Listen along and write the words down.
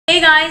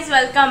guys,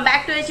 welcome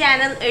back to the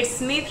channel. It's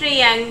me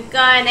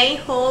Priyanka and I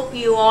hope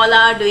you all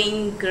are doing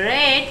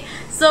great.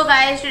 So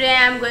guys, today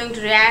I am going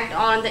to react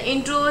on the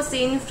intro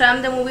scene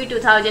from the movie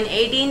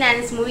 2018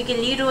 and this movie के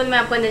lead role में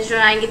आपको नजर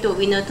आएंगे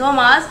Tovino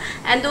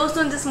and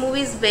दोस्तों this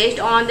movie is based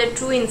on the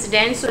true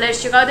incident. So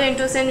let's check out the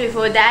intro scene.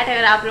 Before that,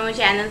 अगर आप लोग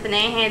channel पे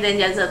नए हैं then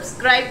just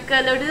subscribe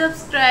कर लो,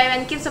 subscribe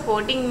and keep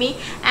supporting me,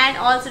 and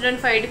also don't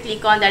forget to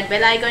click on that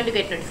bell icon to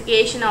get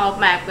notification of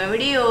my upcoming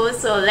videos.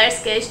 So let's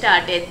get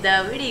started the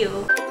video.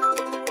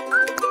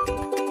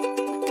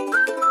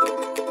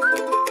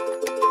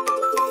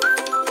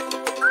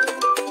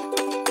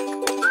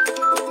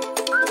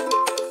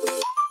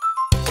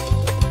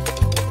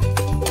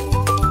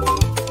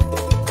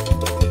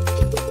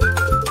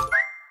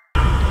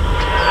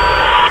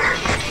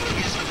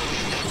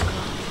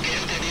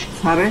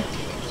 സാറേ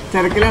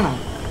തിരക്കിലാണോ?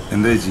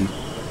 എന്താ ചേച്ചി?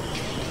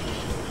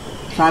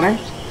 സാറേ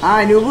ആ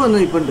അനൂപ് വന്നു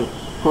ഇപ്പുണ്ട്.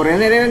 കുറേ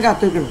നേരം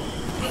കാത്തു നിൽക്കണം.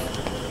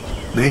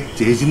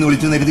 ചേച്ചിന്ന്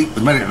വിളിച്ചു കരുതി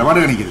ഒരുമാതിരി ഇടപാട്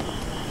കാണിക്കരുത്.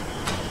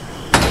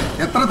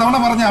 എത്ര തവണ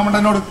പറഞ്ഞ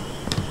അവണ്ടനോട്?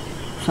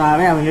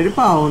 സാറേ അവനൊരു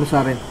പാവമാണ്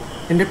സാറേ,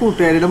 എൻ്റെ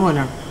കൂട്ടുകാരുടെ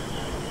മോനാണ്.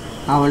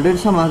 അവളുടെ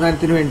ഒരു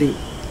സമാധാനത്തിന് വേണ്ടി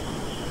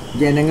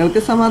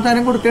ജനങ്ങൾക്ക്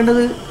സമാധാനം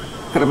കൊടുക്കേണ്ടത്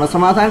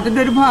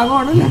ക്രമസമാധാനത്തിൻ്റെ ഒരു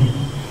ഭാഗമാണല്ലോ.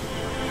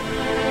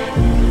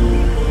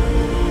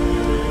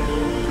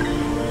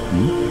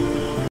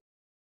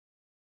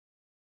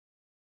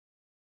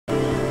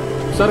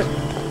 സാറേ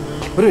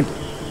ഒരു മിനിറ്റ്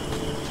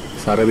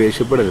സാറേ,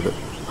 ദേഷ്യപ്പെടരുത്,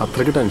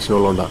 അത്രയ്ക്ക്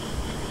ടെൻഷനുള്ളതുകൊണ്ടാ.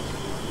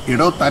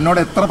 ഇടോ, തന്നോട്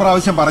എത്ര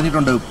പ്രാവശ്യം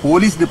പറഞ്ഞിട്ടുണ്ട്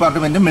പോലീസ്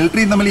ഡിപ്പാർട്ട്മെന്റും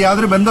മിലിറ്ററിയും തമ്മിൽ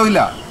യാതൊരു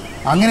ബന്ധവുമില്ല.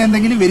 അങ്ങനെ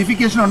എന്തെങ്കിലും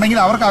വെരിഫിക്കേഷൻ ഉണ്ടെങ്കിൽ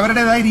അവർക്ക്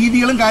അവരുടേതായ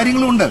രീതികളും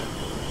കാര്യങ്ങളും ഉണ്ട്.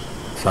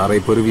 സാറേ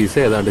ഇപ്പോൾ ഒരു വിസ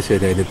ഏതാണ്ട്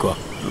ശരിയായി നിൽക്കുക.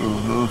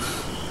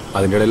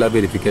 അതിൻ്റെ ഇടയിൽ ആ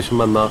വെരിഫിക്കേഷൻ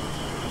വന്നാ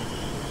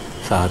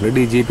സാറിന്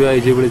DGP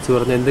IG വിളിച്ച്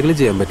പറഞ്ഞാൽ എന്തെങ്കിലും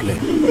ചെയ്യാൻ പറ്റില്ലേ?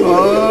 ഓ,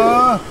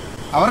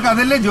 അവർക്ക്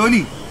അതല്ലേ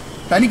ജോലി.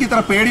 തനിക്ക്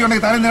ഇത്ര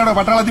പേടിയുണ്ടെങ്കിൽ താൻ എന്തിനാണോ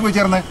പട്ടാളത്തിൽ പോയി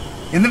ചേർന്ന്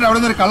എന്നിട്ട് അവിടെ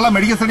നിന്ന് ഒരു കള്ള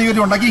മെഡിക്കൽ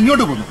സർട്ടിഫിക്കറ്റ് ഉണ്ടാക്കി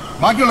ഇങ്ങോട്ട് പോകുന്നു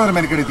ബാക്കിയുള്ളവരെ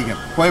മെനക്കെടുത്തിക്കാൻ?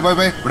 പോയി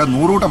ഇവിടെ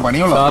 100 കൂട്ടം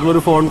പണിയുള്ള.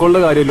 സാറിനൊരു ഫോൺ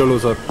കോളിന്റെ കാര്യമല്ലോ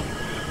സാർ.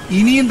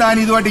 ഇനിയും താൻ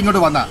ഇതുമായിട്ട്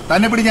ഇങ്ങോട്ട് വന്നാ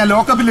തന്നെ പിടി ഞാൻ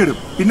ലോക്കപ്പിലിടും.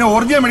 പിന്നെ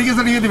ഒറിജിനൽ മെഡിക്കൽ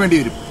സർട്ടിഫിക്കറ്റ് വേണ്ടി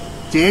വരും.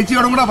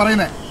 ചേച്ചിയോടും കൂടെ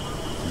പറയുന്നേ.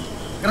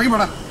 ഇറങ്ങി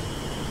പോടാ.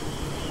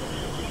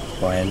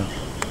 പോയാലോ?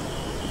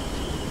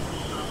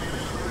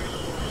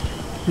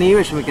 നീ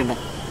വിഷമിക്കണ്ട.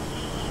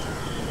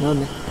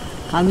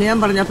 അന്ന് ഞാൻ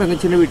പറഞ്ഞ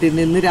പെങ്ങച്ചിന്റെ വീട്ടിൽ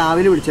നിന്ന് ഇന്ന്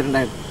രാവിലെ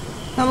വിളിച്ചിട്ടുണ്ടായിരുന്നു.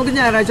 നമുക്ക്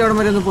ഞായറാഴ്ച അവിടെ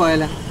വരെ ഒന്ന്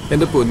പോയാലോ?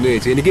 എന്റെ പൊന്നു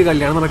ചേച്ചി, എനിക്ക്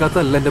കല്യാണം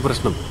നടക്കാത്തതല്ല എന്റെ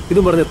പ്രശ്നം.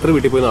 ഇതും പറഞ്ഞ് എത്ര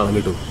വീട്ടിൽ പോയി നാണം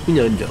കിട്ടും.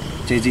 ഞാൻ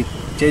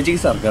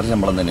ചേച്ചിക്ക് സർക്കാർ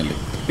ശമ്പളം തന്നെയല്ലേ,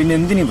 പിന്നെ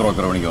എന്തിനീ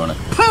ബ്രോക്കർ പണിക്കുവാണ്?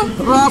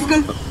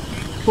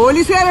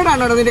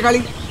 പോലീസുകാരോടാണോ നിന്റെ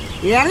കളി?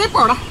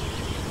 ഇറങ്ങിപ്പോടാ.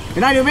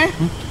 എടാ രൂപേ,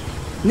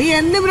 നീ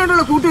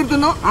എന്തിനോടുള്ള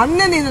കൂട്ടുവരുത്തുന്നോ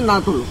അന്നെ നീ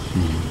നന്നാക്കുള്ളൂ.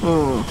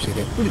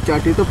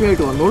 ചാട്ടി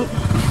തൊപ്പിയായിട്ട് വന്നോളൂ.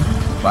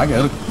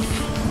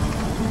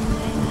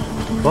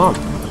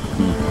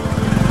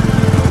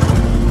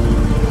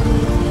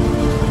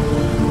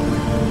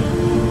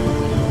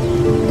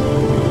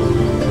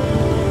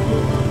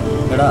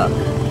 എടാ,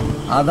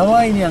 അഥവാ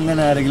ഇനി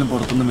അങ്ങനെ ആരെങ്കിലും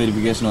പുറത്തുനിന്ന്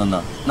വെരിഫിക്കേഷൻ വന്നാ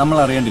നമ്മൾ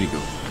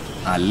അറിയാണ്ടിരിക്കുമോ?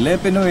 അല്ലേ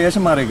പിന്നെ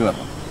വേഷം മാറിയേക്ക്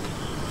വരണം.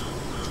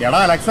 എടാ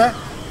അലക്സ,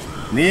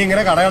 നീ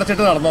ഇങ്ങനെ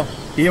കടയടച്ചിട്ട് നടന്നോ?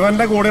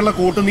 ഇവന്റെ കൂടെയുള്ള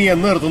കൂട്ട് നീ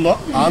എന്ന് നിർത്തുന്നോ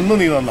അന്ന്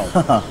നീ തന്നോ?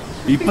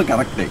 ഇപ്പൊ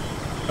കറക്റ്റ്.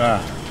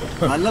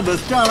 നല്ല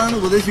ബെസ്റ്റ് ആളാണ്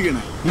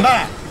ഉപദേശിക്കണേ. എന്താ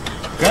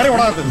കേറി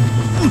ഓടാത്ത?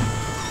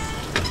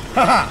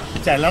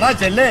 ചെല്ലടാ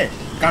ചെല്ലേ,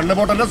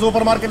 കണ്ണുപൊട്ടന്റെ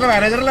സൂപ്പർ മാർക്കറ്റിലെ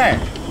മാനേജറല്ലേ?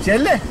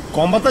 ചെല്ലേ,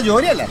 കൊമ്പത്തെ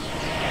ജോലിയല്ലേ?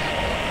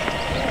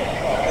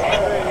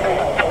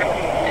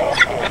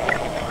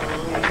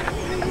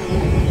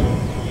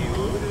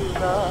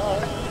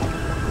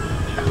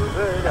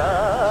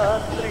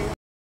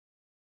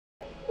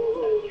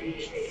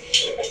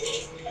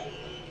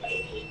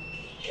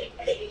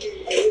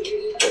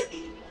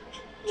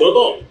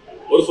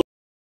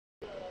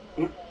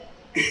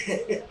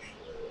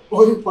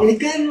 ഒരു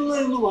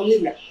പണിക്കാരനുള്ളതൊന്നും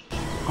വന്നില്ല,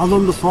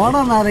 അതുകൊണ്ട് സോഡ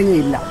നാരങ്ങ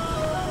ഇല്ല.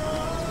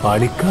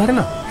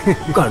 പണിക്കാരനാ?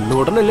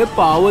 കണ്ണുകൊട്ടനല്ലേ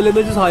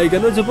പാവല്ലെന്ന് വെച്ച്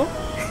സഹായിക്കാന്ന് വെച്ചപ്പോ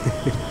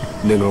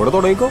നിങ്ങളോട്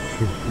തുടങ്ങിക്കോ.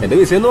 എന്റെ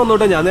വിസയെന്ന്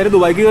വന്നോട്ടെ, ഞാൻ നേരെ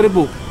ദുബായിക്ക് കയറി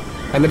പോവും.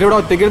 എന്നിട്ട് ഇവിടെ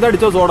ഒറ്റയ്ക്ക്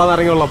അടിച്ചോ സോഡ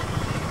നാരങ്ങ വെള്ളം.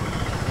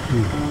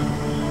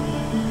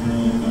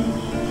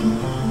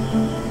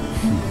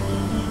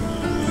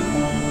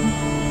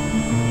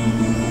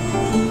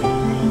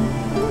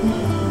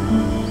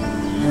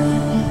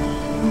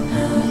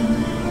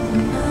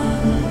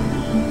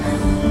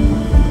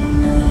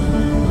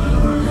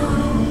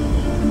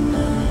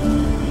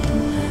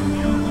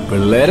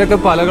 പിള്ളേരൊക്കെ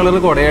പല കളർ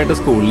കൊടയായിട്ട്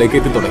സ്കൂളിലേക്ക്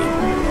എത്തി തുടങ്ങി.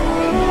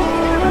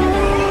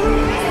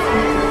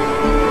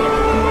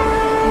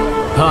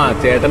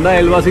 ചേട്ടന്റെ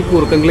അയൽവാസി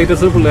കുറുക്കൻ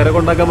ക്ലീറ്റസ് പിള്ളേരെ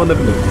കൊണ്ടാക്കാൻ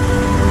വന്നിട്ടുണ്ട്.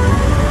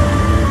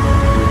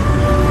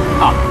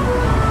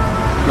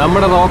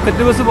 നമ്മുടെ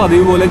റോക്കറ്റ് ബസ്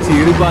പതിവ് പോലെ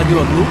ചീടിപ്പാഞ്ഞു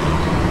വന്നു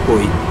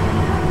പോയി.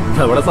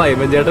 നമ്മുടെ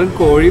സൈമൻ ചേട്ടൻ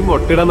കോഴി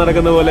മുട്ടയിടാൻ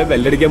നടക്കുന്ന പോലെ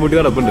ബെല്ലടിക്കാൻ വേണ്ടി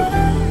നടപ്പുണ്ട്.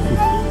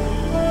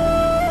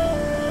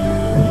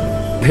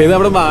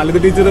 നമ്മുടെ ബാലതി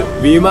ടീച്ചർ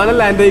വിമാനം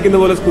ലാൻഡ് അയക്കുന്ന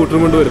പോലെ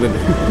സ്കൂട്ടറും കൊണ്ട്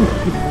വരുന്നുണ്ട്.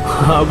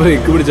 ആ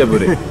ബ്രേക്ക് പിടിച്ചാ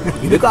പോരെ,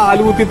 ഇത്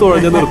കാലുകുത്തി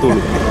തുഴഞ്ഞ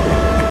നിർത്തുള്ളൂ.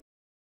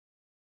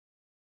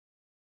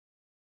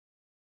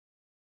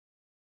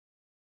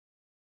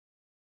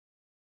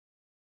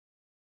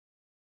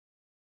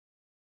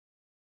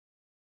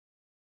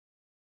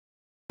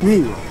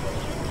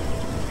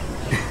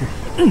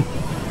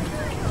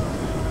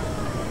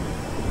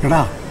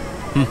 എടാ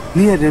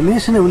നീ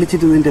രമേശനെ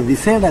വിളിച്ചിട്ട് നിന്റെ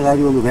വിസയുടെ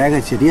കാര്യം ഒന്ന്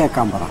വേഗം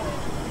ശരിയാക്കാൻ പറ.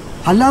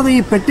 അല്ലാതെ ഈ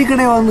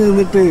പെട്ടിക്കട വന്ന്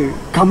നിന്നിട്ട്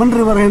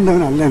കമന്ററി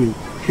പറയേണ്ടവനല്ല നീ.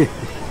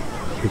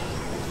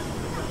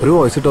 ഒരു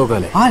വോയിസ് ഇട്ട്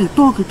നോക്കാല്ലേ? ആ ഇട്ട്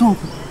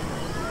നോക്ക്.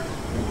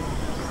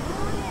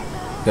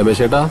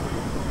 രമേശ് ചേട്ടാ,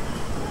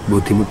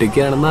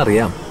 ബുദ്ധിമുട്ടിക്കുകയാണെന്ന്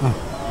അറിയാം,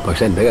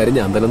 പക്ഷെ എന്റെ കാര്യം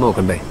ഞാൻ തന്നെ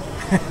നോക്കണ്ടേ?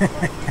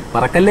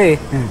 മറക്കല്ലേ?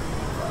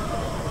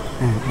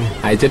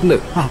 അയച്ചിട്ടുണ്ട്,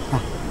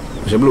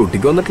 പക്ഷെ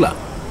ബ്ലൂട്ടിക്ക് വന്നിട്ടില്ല.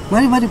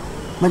 വരും.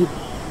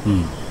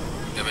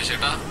 രമേശ്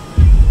ചേട്ടാ,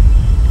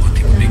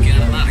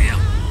 ബുദ്ധിമുട്ടിക്കുകയാണെന്ന് അറിയാം,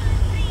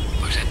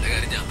 പക്ഷെ എന്റെ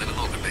കാര്യം ഞാൻ തന്നെ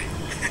നോക്കണ്ടേ?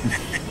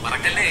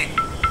 മറക്കല്ലേ?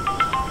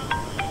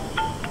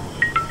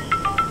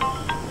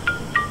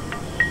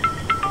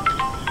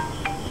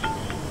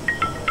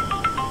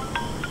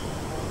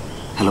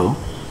 ഹലോ.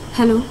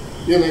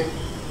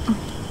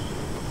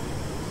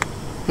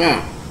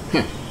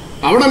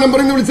 അവിടെ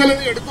നമ്പറിൽ നിന്ന് വിളിച്ചാലേ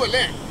നീ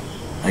എടുക്കുമല്ലേ?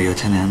 അയ്യോ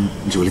ഞാൻ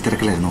ജോലി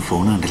തിരക്കിലായിരുന്നു,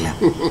 ഫോൺ കണ്ടില്ല.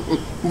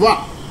 വാ,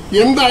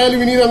 എന്തായാലും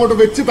ഇനി അങ്ങോട്ട്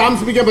വെച്ച്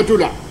താമസിപ്പിക്കാൻ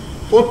പറ്റൂല.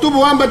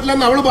 ഒത്തുപോകാൻ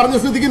പറ്റില്ലെന്ന് അവള് പറഞ്ഞ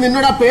സ്ഥിതിക്ക്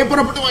നിന്നോട് ആ പേപ്പർ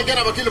ഒപ്പിട്ട്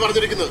വാങ്ങിക്കാനാ വക്കീൽ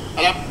പറഞ്ഞിരിക്കുന്നത്.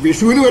 അല്ല,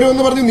 വിഷുവിന്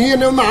വരുമെന്ന് പറഞ്ഞ് നീ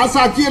എന്നെ ഒന്ന്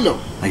ആസാക്കിയല്ലോ.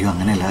 അയ്യോ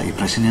അങ്ങനെയല്ല,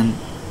 ഇപ്രാവശ്യം ഞാൻ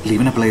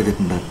ലീവിന് അപ്ലൈ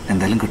ചെയ്തിട്ടുണ്ട്,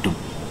 എന്തായാലും കിട്ടും.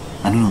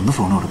 അതിനൊന്ന്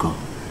ഫോൺ കൊടുക്കോ?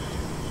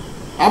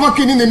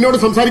 അവക്കിനി നിന്നോട്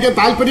സംസാരിക്കാൻ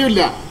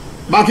താല്പര്യമില്ല.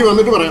 ബാക്കി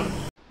വന്നിട്ട് പറയാം.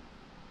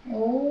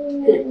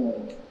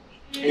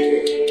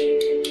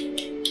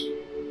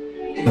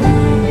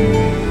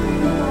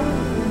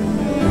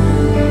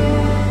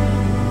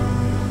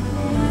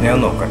 ഞാൻ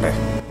നോക്കട്ടെ.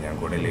 ഞാൻ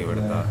കൂടെ ലീവ്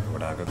എടുത്താ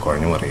ഇവിടെ ആകെ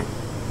കുഴഞ്ഞു പറയും.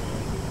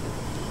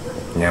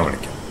 ഞാൻ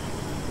വിളിക്കാം.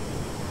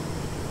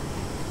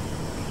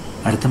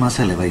 അടുത്ത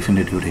മാസമല്ലേ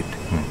വൈഫിൻ്റെ ഡ്യൂ ഡേറ്റ്?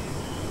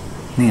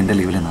 നീ എൻ്റെ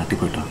ലീവിൽ നാട്ടിൽ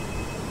പോയിട്ടോ.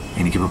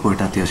 എനിക്കിപ്പോൾ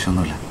പോയിട്ട്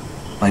അത്യാവശ്യമൊന്നുമില്ല.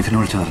 വൈഫിനെ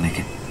വിളിച്ച്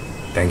പറഞ്ഞേക്ക്.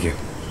 Thank you.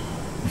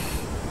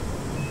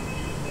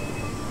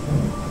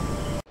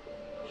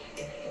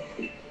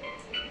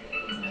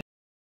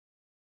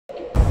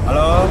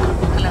 ஹலோ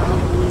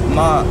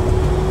அம்மா,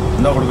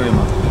 இந்த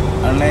கொடுக்குறீம்மா.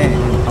 அண்ணே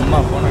அம்மா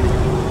ஃபோன் அடி.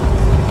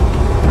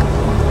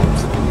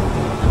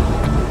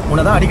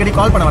 உன்னதான் அடிக்கடி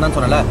கால் பண்ண வேணாம்னு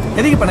சொன்னல,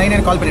 எதுக்கு இப்ப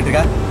 9 கால் பண்ணிட்டு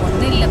இருக்க?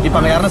 இப்ப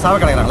அங்க யாரும் சாவ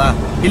கிடைக்கிறாங்களா?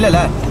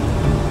 இல்ல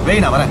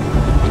வெய், நான் வரேன்.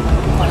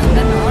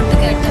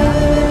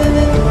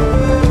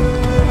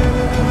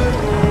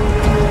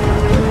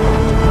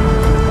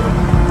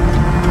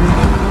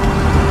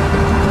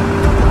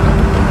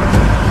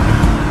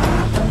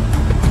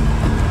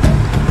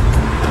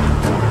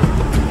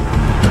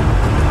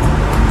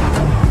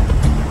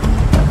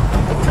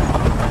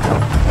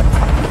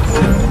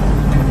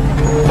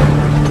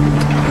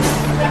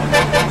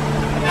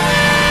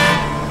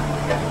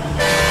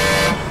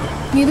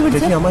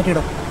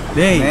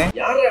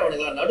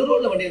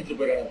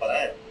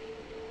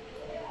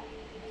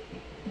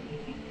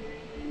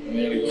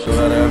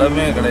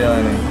 இடமே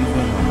கிடையாது,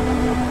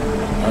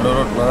 நடு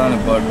ரோட்ல தான்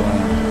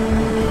நிப்பாட்டுவாங்க.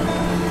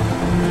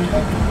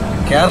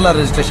 கேரளா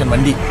ரெஜிஸ்ட்ரேஷன்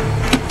வண்டி.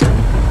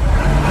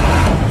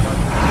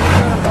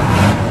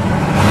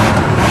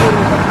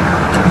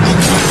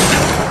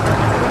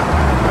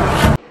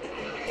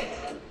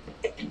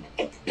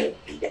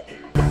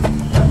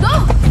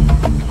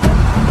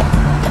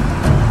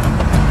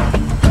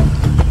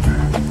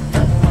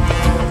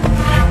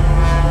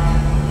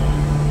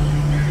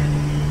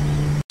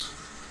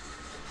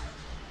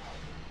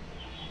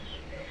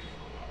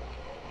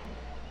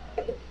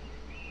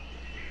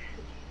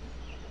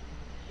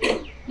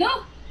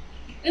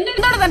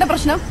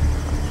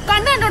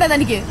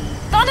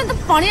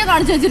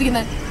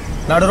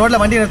 நடு ரோட்ல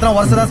வண்டி நிறுத்தினா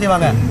வருஷம் தான்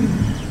செய்வாங்க.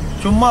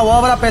 சும்மா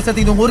ஓவரா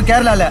பேசுறது. இது ஊரு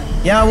கேரளா இல்ல,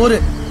 என் ஊரு.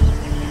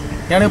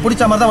 எனக்கு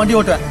பிடிச்ச மாதிரி தான் வண்டி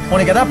ஓட்டுவேன்.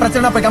 உனக்கு ஏதாவது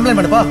பிரச்சனை போய்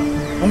கம்ப்ளைண்ட் பண்ணுப்பா.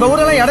 உங்க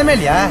ஊரெல்லாம் இடமே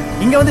இல்லையா?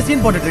 இங்க வந்து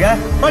சீன் போட்டுட்டு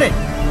இருக்க போடி.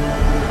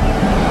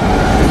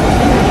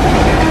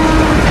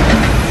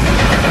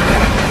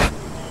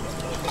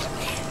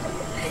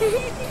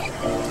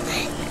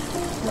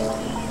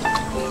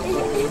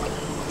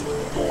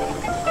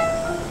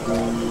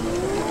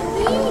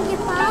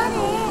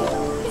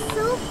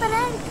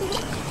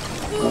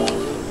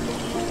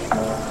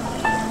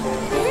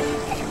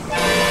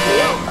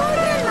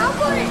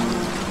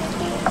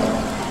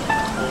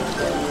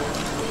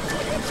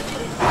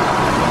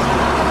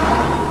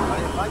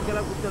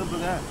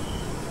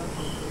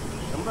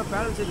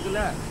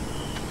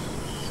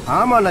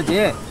 ஆமா அண்ணாச்சி.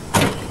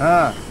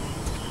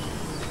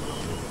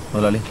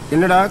 முதலாளி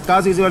என்னடா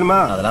காசு கீசு வேணுமா?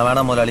 அதெல்லாம்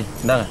வேணாம் முதலாளி.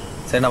 இந்தாங்க.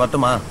 சரி நான்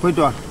வரட்டுமா?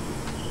 போயிட்டு வா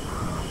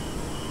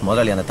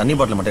முதலாளி. அந்த தண்ணி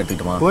பாட்டில் மட்டும்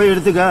எடுத்துக்கிட்டுமா? போய்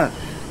எடுத்துக்க.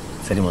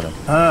 சரி முதலாளி.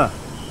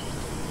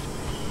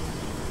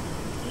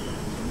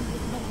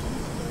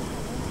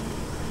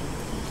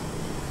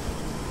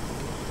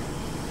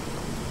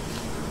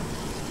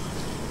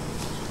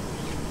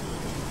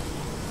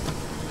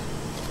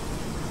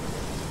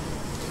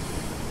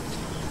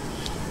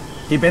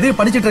 இப்ப எதுக்கு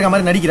படிச்சிட்டு இருக்க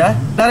மாதிரி நடிக்கிற?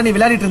 நீ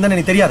விளையாடிட்டு இருந்தா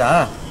எனக்கு தெரியாதா?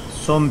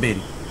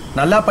 சோம்பேறி.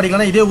 நல்லா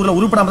படிக்கலாம், இதே ஊர்ல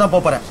உருப்படாம தான்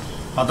போறேன்.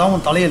 அதான்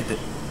உன் தலையெழுத்து.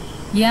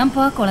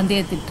 ஏன்பா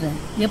குழந்தைய திட்டுற?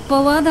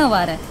 எப்பவாதான்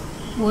வர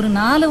ஒரு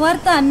 4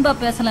 வார்த்தை அன்பா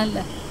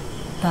பேசலாம்ல.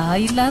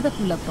 தாய் இல்லாத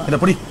புள்ளப்பா. இத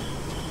புடி.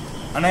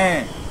 அண்ணே,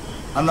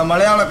 அந்த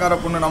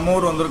மலையாளக்கார பொண்ணு நம்ம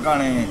ஊர்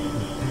வந்திருக்கானே.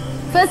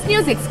 First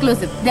news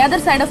exclusive. The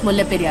other side of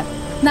Mulla Periyar.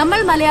 നമ്മൾ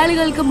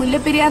മലയാളികൾക്ക്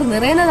മുല്ലപ്പെരിയാർ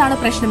നിറയുന്നതാണ്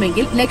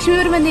പ്രശ്നമെങ്കിൽ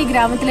ലക്ഷ്മിപുരം എന്ന ഈ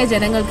ഗ്രാമത്തിലെ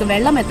ജനങ്ങൾക്ക്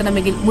വെള്ളം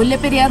എത്തണമെങ്കിൽ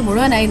മുല്ലപ്പെരിയാർ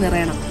മുഴുവനായി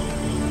നിറയണം.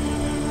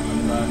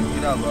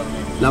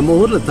 நம்ம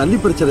ஊர்ல தண்ணி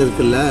பிரச்சனை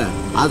இருக்குல்ல,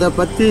 அத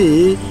பத்தி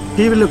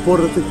டிவில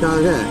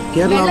போடுறதுக்காக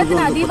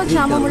വെള്ളത്തിന് അതീവ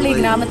ക്ഷാമമുള്ള ഈ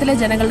ഗ്രാമത്തിലെ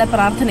ജനങ്ങളുടെ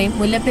പ്രാർത്ഥനയും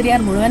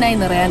മുല്ലപ്പെരിയാർ മുഴുവനായി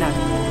നിറയാനാണ്.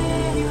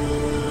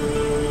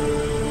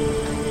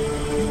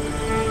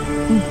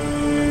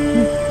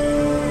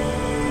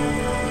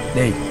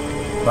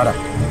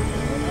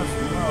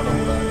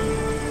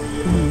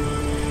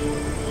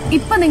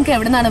 இப்ப നിങ്ങൾക്ക്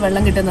എവിടുന്നാണ്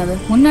വെള്ളം കിട്ടുന്നത്?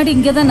 முன்னாடி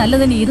இங்கதான் நல்ல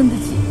தண்ணி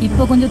இருந்துச்சு.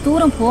 இப்ப கொஞ்சம்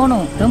தூரம்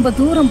போனோம். ரொம்ப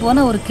தூரம்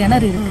போனா ஒரு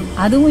கிணறு இருக்கு.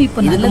 அதுவும்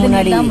இப்ப நல்ல தண்ணி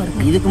இல்லாம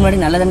இருக்கு. இதுக்கு முன்னாடி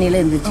நல்ல தண்ணி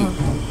எல்லாம் இருந்துச்சு.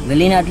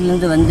 வெளிநாட்டுல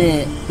இருந்து வந்து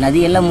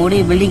நதியெல்லாம் மூடி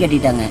பில்டிங்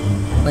கட்டிட்டாங்க.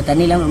 இப்ப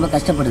தண்ணி எல்லாம் ரொம்ப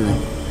கஷ்டப்படுது.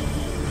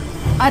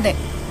 അതെ,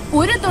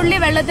 ഒരു തുള്ളി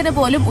വെള്ളത്തിന്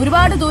പോലും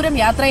ഒരുപാട് ദൂരം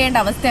യാത്ര ചെയ്യേണ്ട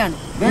അവസ്ഥയാണ്.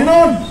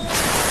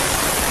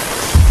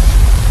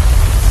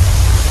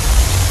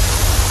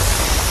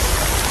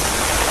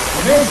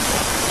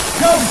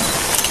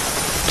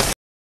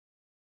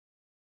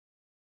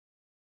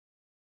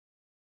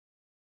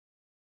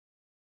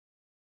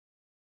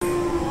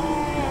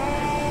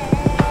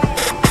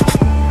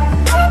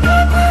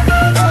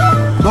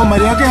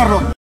 മര്യാദ കയറോ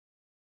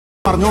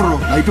പറഞ്ഞോളൂ,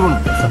 ലൈറ്റ്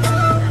വേണം.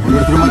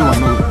 ഓരോരുത്തരും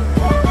വന്നോളൂ.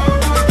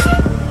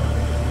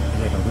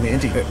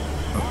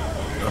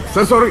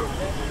 Sir sorry.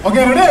 Okay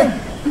ready,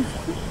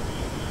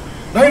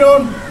 right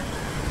on,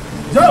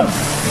 jump.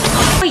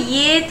 तो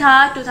ये था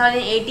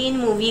 2018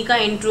 मूवी का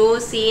इंट्रो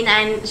सीन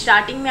एंड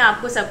स्टार्टिंग में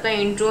आपको सबका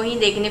इंट्रो ही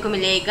देखने को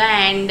मिलेगा.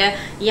 एंड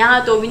यहाँ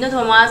Tovino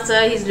Thomas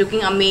sir he is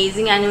looking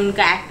amazing and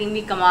उनका एक्टिंग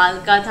भी कमाल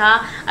का था.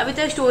 अभी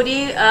तक स्टोरी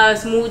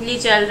स्मूथली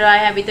चल रहा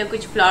है, अभी तक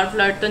कुछ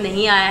फ्लॉट तो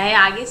नहीं आया है.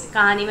 आगे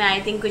कहानी में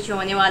आई थिंक कुछ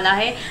होने वाला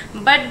है,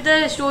 but the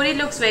story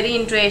looks very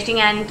interesting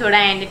and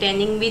थोड़ा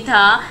एंटरटेनिंग भी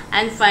था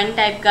एंड फन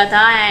टाइप का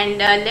था. एंड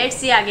लेट्स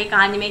सी आगे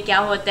कहानी में क्या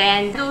होता है.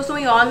 एंड दोस्तों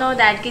यू ऑल नो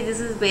दैट कि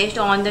this is based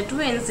on the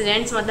true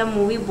incidents. मतलब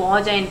मूवी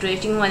बहुत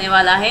इंटरेस्टिंग होने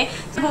वाला है.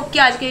 होप कि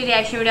आज के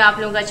रिएक्शन वीडियो आप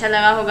लोगों को अच्छा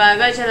लगा होगा.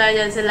 अगर अच्छा लगा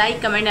जल्द से लाइक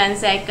कमेंट एंड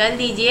शेयर कर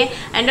दीजिए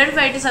and don't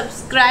forget to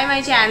subscribe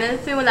my channel.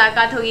 फिर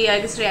मुलाकात होगी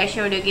अगले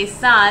रिएक्शन वीडियो के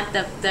साथ.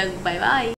 तब तक बाय बाय.